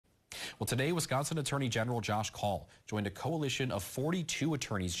Well, today, Wisconsin Attorney General Josh Kaul joined a coalition of 42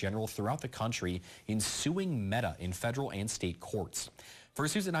 attorneys general throughout the country in suing Meta in federal and state courts.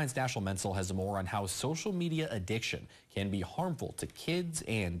 First News at 9's Dashiell Menzel has more on how social media addiction can be harmful to kids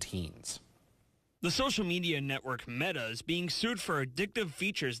and teens. The social media network Meta is being sued for addictive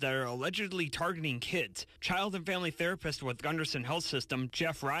features that are allegedly targeting kids. Child and family therapist with Gunderson Health System,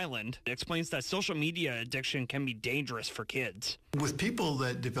 Jeff Ryland, explains that social media addiction can be dangerous for kids. With people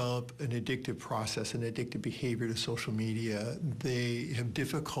that develop an addictive process, an addictive behavior to social media, they have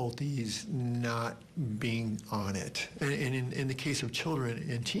difficulties not being on it. And in the case of children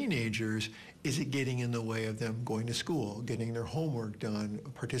and teenagers, is it getting in the way of them going to school, getting their homework done,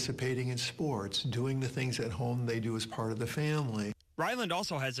 participating in sports, doing the things at home they do as part of the family? Ryland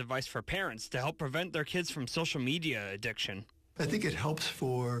also has advice for parents to help prevent their kids from social media addiction. I think it helps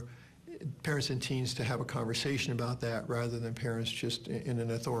for parents and teens to have a conversation about that rather than parents just in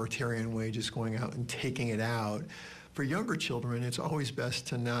an authoritarian way just going out and taking it out. For younger children, it's always best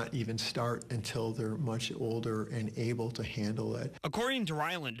to not even start until they're much older and able to handle it. According to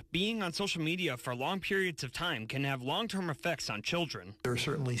Ryland, being on social media for long periods of time can have long-term effects on children. There are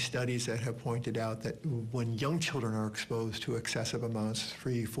certainly studies that have pointed out that when young children are exposed to excessive amounts,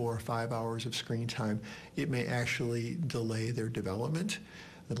 3, 4, 5 hours of screen time, it may actually delay their development,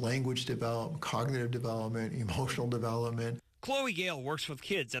 the language development, cognitive development, emotional development. Chloe Gale works with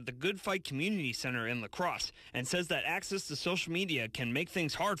kids at the Good Fight Community Center in La Crosse and says that access to social media can make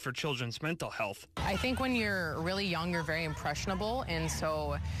things hard for children's mental health. I think when you're really young, you're very impressionable, and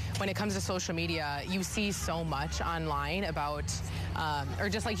so when it comes to social media, you see so much online about, or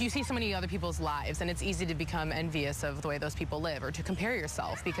just like you see so many other people's lives, and it's easy to become envious of the way those people live or to compare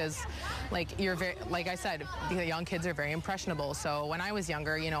yourself because, like I said, the young kids are very impressionable. So when I was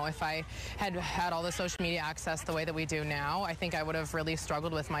younger, you know, if I had had all the social media access the way that we do now, I think I would have really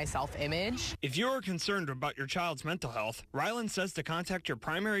struggled with my self-image. If you're concerned about your child's mental health, Ryland says to contact your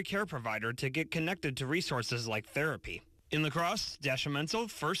primary care provider to get connected to resources like therapy. In La Crosse, Dashiell Menzel,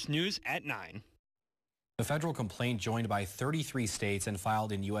 First News at 9. The federal complaint, joined by 33 states and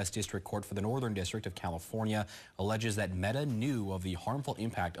filed in U.S. District Court for the Northern District of California, alleges that Meta knew of the harmful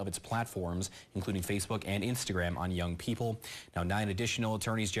impact of its platforms, including Facebook and Instagram, on young people. Now, 9 additional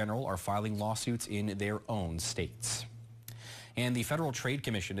attorneys general are filing lawsuits in their own states. And the Federal Trade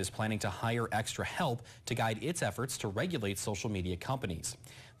Commission is planning to hire extra help to guide its efforts to regulate social media companies.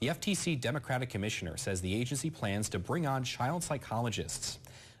 The FTC Democratic Commissioner says the agency plans to bring on child psychologists.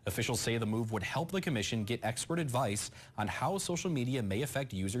 Officials say the move would help the commission get expert advice on how social media may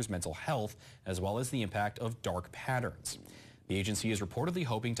affect users' mental health, as well as the impact of dark patterns. The agency is reportedly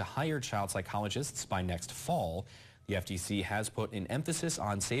hoping to hire child psychologists by next fall. The FTC has put an emphasis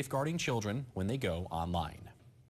on safeguarding children when they go online.